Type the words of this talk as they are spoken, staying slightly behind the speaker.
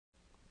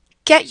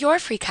Get your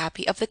free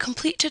copy of the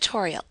complete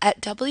tutorial at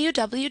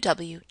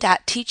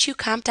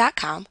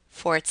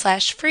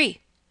www.teachucomp.com/free.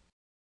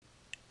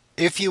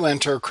 If you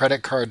enter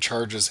credit card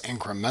charges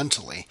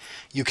incrementally,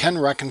 you can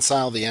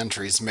reconcile the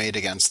entries made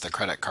against the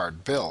credit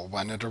card bill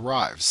when it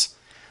arrives.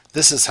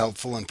 This is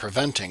helpful in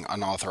preventing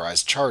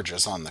unauthorized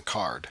charges on the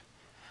card.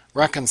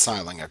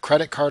 Reconciling a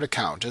credit card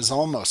account is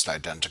almost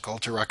identical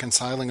to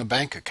reconciling a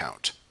bank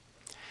account.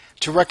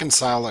 To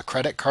reconcile a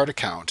credit card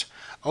account,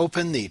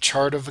 open the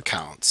Chart of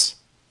Accounts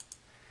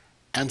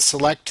and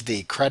select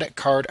the credit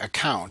card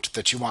account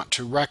that you want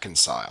to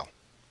reconcile.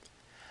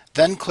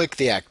 Then click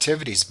the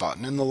Activities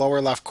button in the lower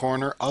left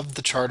corner of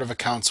the Chart of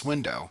Accounts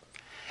window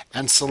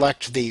and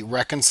select the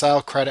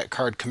Reconcile Credit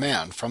Card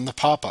command from the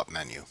pop-up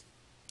menu.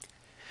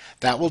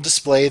 That will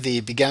display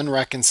the Begin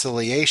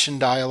Reconciliation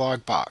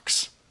dialog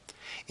box.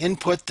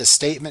 Input the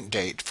statement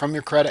date from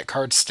your credit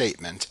card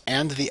statement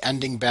and the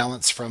ending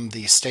balance from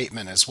the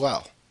statement as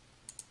well.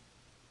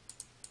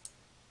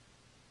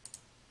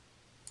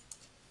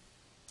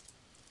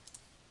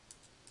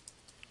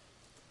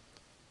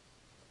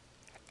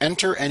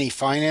 Enter any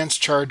finance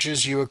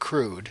charges you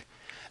accrued,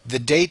 the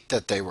date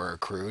that they were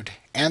accrued,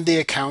 and the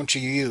account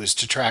you used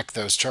to track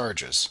those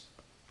charges.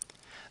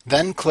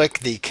 Then click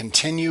the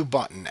Continue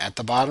button at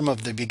the bottom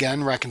of the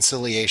Begin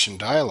Reconciliation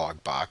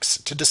dialog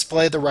box to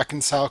display the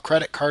Reconcile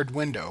credit card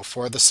window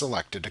for the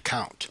selected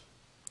account.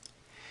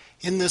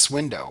 In this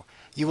window,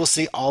 you will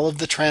see all of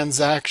the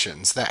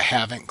transactions that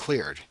haven't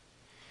cleared.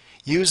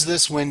 Use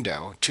this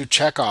window to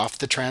check off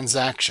the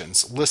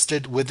transactions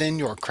listed within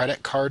your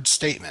credit card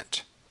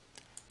statement.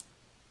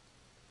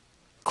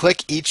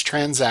 Click each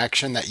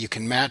transaction that you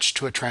can match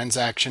to a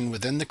transaction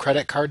within the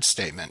credit card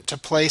statement to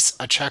place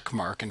a check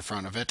mark in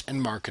front of it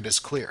and mark it as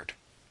cleared.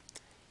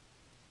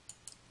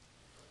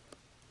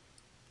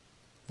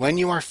 When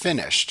you are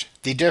finished,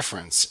 the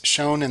difference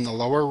shown in the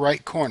lower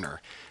right corner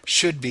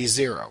should be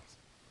 0.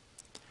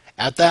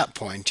 At that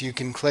point, you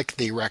can click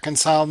the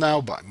Reconcile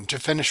Now button to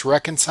finish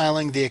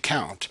reconciling the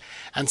account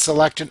and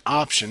select an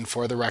option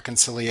for the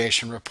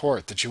reconciliation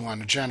report that you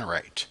want to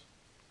generate.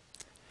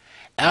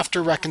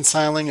 After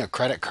reconciling a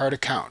credit card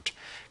account,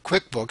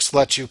 QuickBooks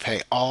lets you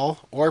pay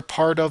all or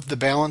part of the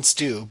balance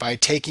due by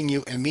taking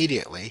you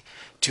immediately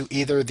to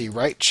either the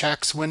Write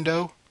Checks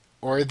window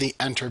or the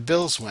Enter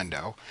Bills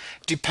window,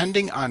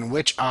 depending on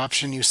which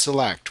option you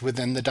select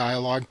within the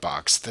dialog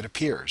box that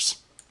appears.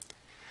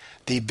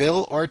 The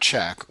bill or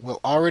check will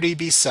already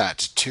be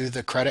set to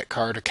the credit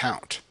card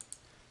account.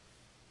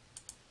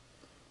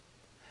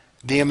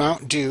 The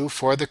amount due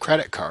for the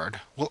credit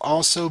card will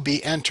also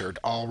be entered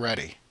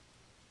already.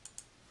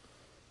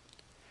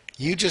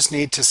 You just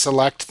need to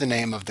select the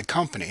name of the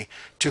company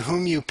to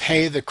whom you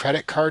pay the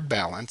credit card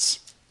balance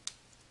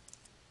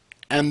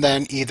and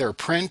then either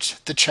print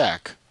the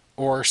check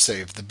or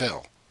save the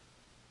bill.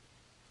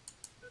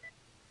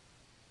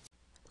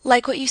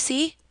 Like what you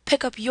see?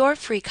 Pick up your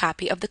free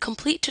copy of the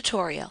complete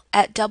tutorial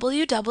at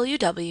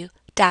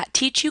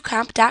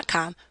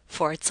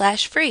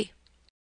www.teachucomp.com/free.